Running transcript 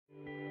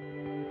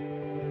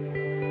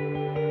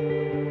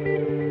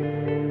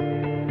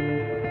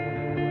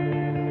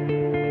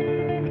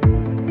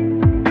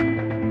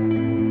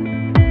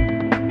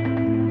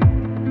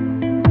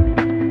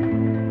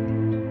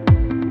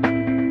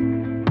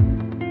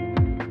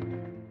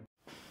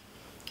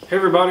Hey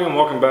everybody, and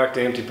welcome back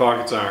to Empty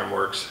Pockets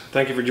Ironworks.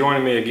 Thank you for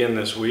joining me again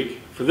this week.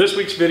 For this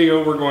week's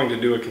video, we're going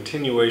to do a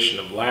continuation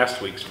of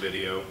last week's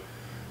video.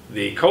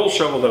 The coal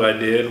shovel that I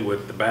did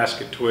with the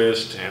basket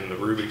twist and the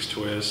Rubik's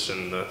twist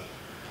and the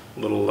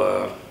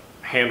little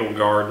handle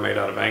guard made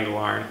out of angle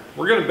iron.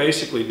 We're going to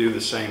basically do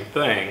the same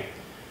thing,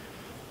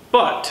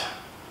 but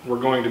we're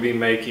going to be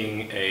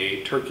making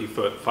a turkey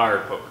foot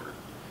fire poker.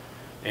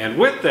 And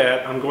with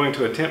that, I'm going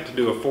to attempt to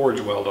do a forge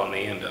weld on the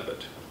end of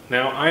it.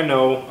 Now, I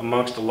know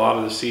amongst a lot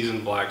of the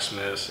seasoned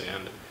blacksmiths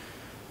and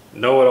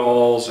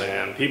know-it-alls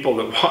and people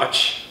that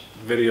watch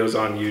videos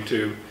on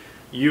YouTube,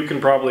 you can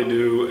probably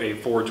do a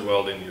forge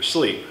weld in your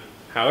sleep.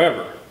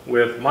 However,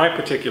 with my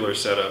particular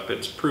setup,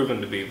 it's proven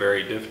to be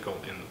very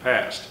difficult in the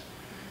past.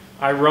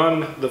 I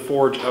run the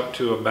forge up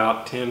to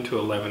about 10 to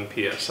 11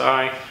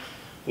 psi,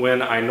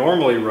 when I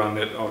normally run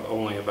it on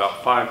only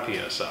about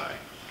 5 psi.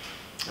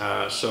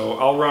 So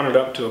I'll run it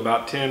up to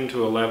about 10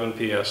 to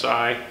 11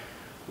 psi.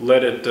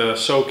 Let it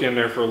soak in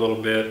there for a little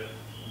bit,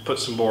 put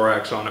some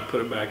borax on it, put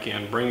it back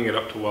in, bringing it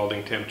up to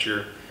welding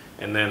temperature,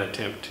 and then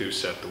attempt to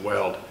set the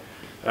weld.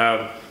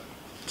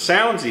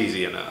 Sounds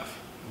easy enough,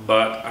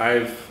 but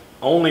I've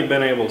only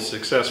been able to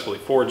successfully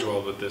forge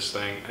weld with this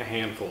thing a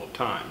handful of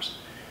times.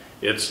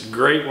 It's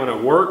great when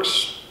it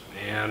works,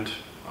 and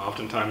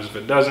oftentimes if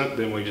it doesn't,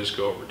 then we just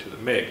go over to the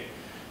MIG.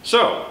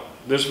 So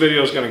this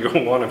video is going to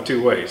go one of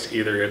two ways.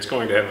 Either it's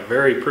going to have a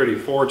very pretty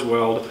forge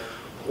weld,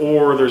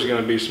 or there's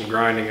going to be some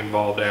grinding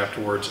involved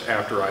afterwards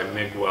after I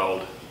MIG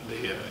weld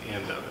the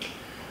end of it.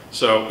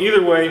 So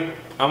either way,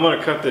 I'm going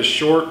to cut this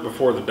short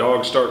before the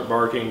dogs start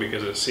barking,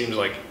 because it seems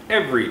like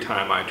every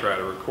time I try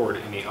to record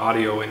any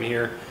audio in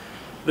here,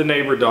 the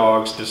neighbor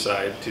dogs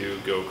decide to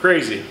go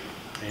crazy.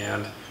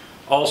 And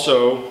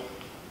also,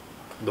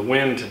 the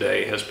wind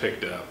today has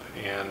picked up,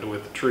 and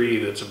with the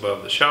tree that's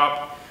above the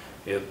shop,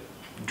 it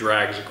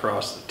drags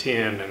across the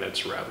tin and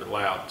it's rather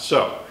loud.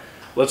 So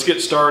let's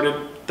get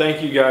started.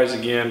 Thank you guys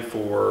again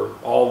for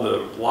all the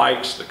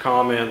likes, the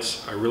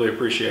comments. I really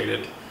appreciate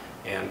it.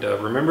 And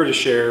remember to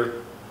share,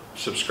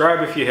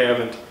 subscribe if you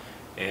haven't,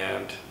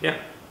 and yeah,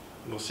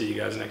 we'll see you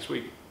guys next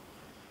week.